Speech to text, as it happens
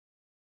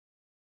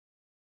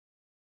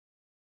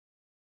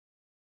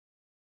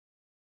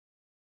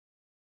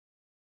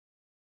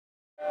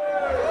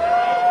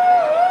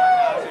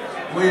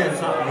we had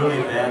something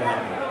really bad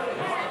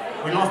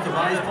happen. We lost a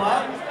bass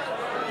player,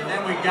 and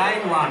then we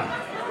gained one.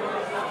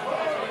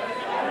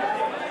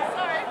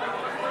 Sorry.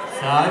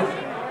 So,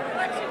 I'm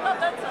actually not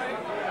that sorry.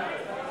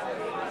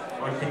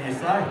 what can you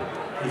say?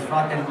 He's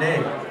fucking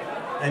dead.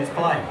 Let's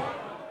play.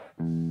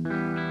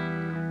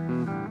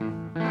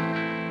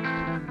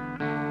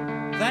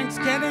 Thanks,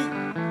 Kenny.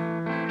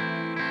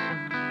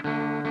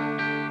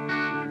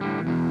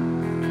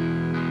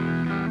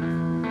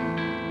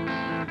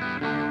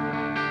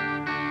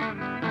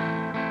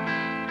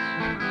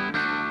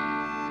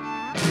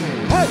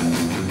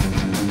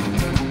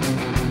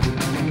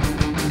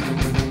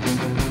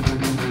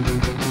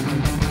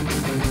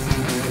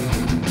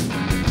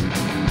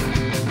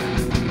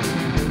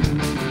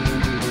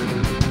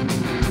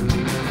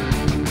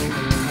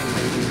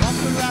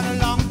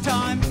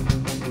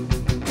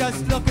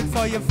 Looking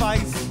for your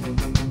face.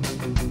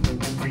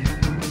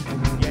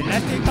 You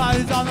left your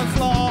clothes on the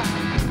floor.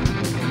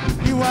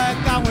 You were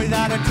gone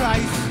without a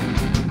trace.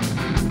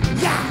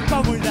 Yeah,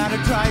 gone without a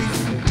trace.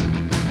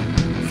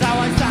 So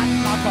I sat in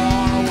my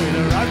corner with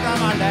a rope around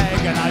my leg,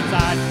 and I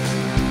sat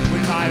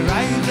with my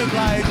razor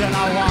blade, and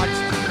I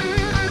watched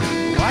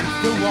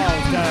the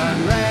walls turn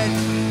red.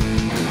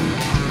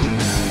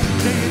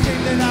 Do you think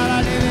that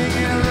I'm living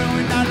in a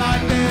ruined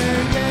life? Do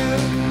you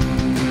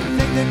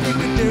think that you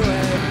can do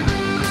it?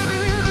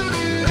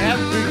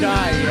 Every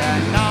day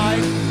and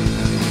night,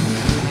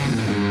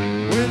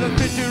 with a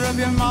picture of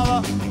your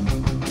mother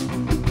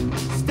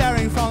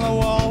staring from the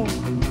wall,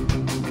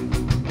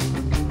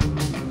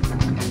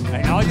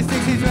 and all your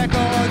 60s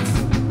records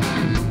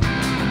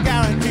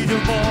guaranteed to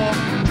bore,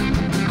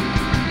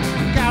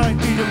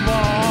 guaranteed to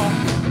bore.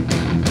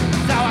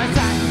 So I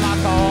sat in my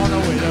corner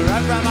with a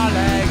rope around my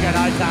leg, and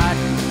I sat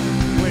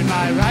with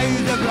my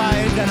razor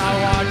blades, and I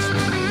watched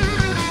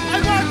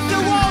the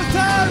walls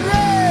turn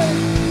red.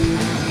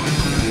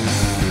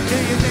 Do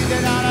you think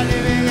that I'm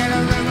living in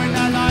a ruined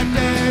life?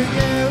 Do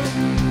you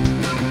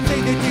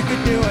think that you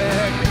could do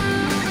it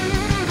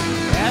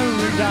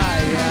every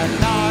day and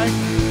night?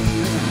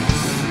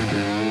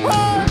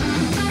 Oh!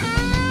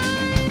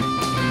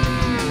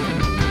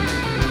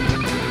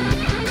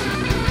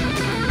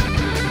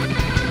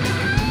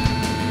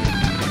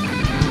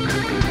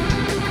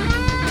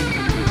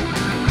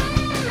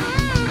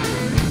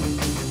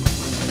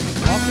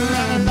 Walked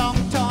around a long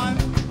time,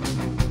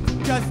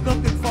 just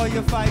looking for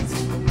your face.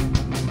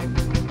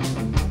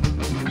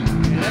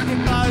 Left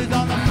your clothes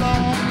on the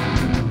floor.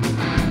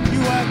 You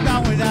were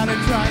gone without a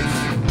trace.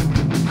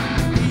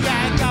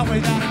 Yeah, gone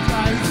without a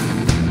trace.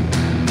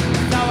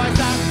 So I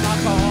sat in my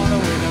corner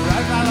with a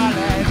rope around my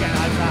leg, and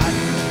I sat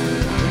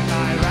with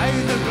my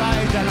razor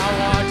blades, and I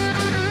watched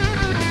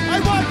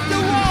the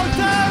walls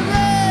turn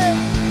red.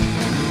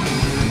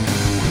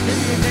 Do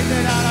you think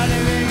that I'm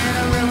living in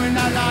a ruined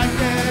life?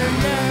 Do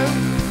you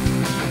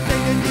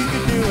think that you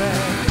could do it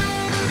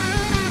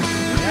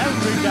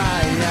every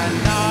day and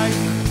night?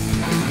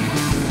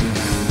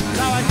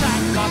 So I sat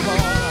in my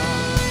corner.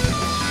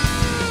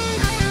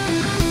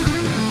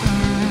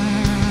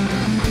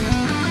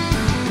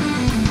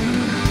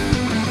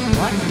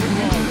 What you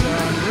want?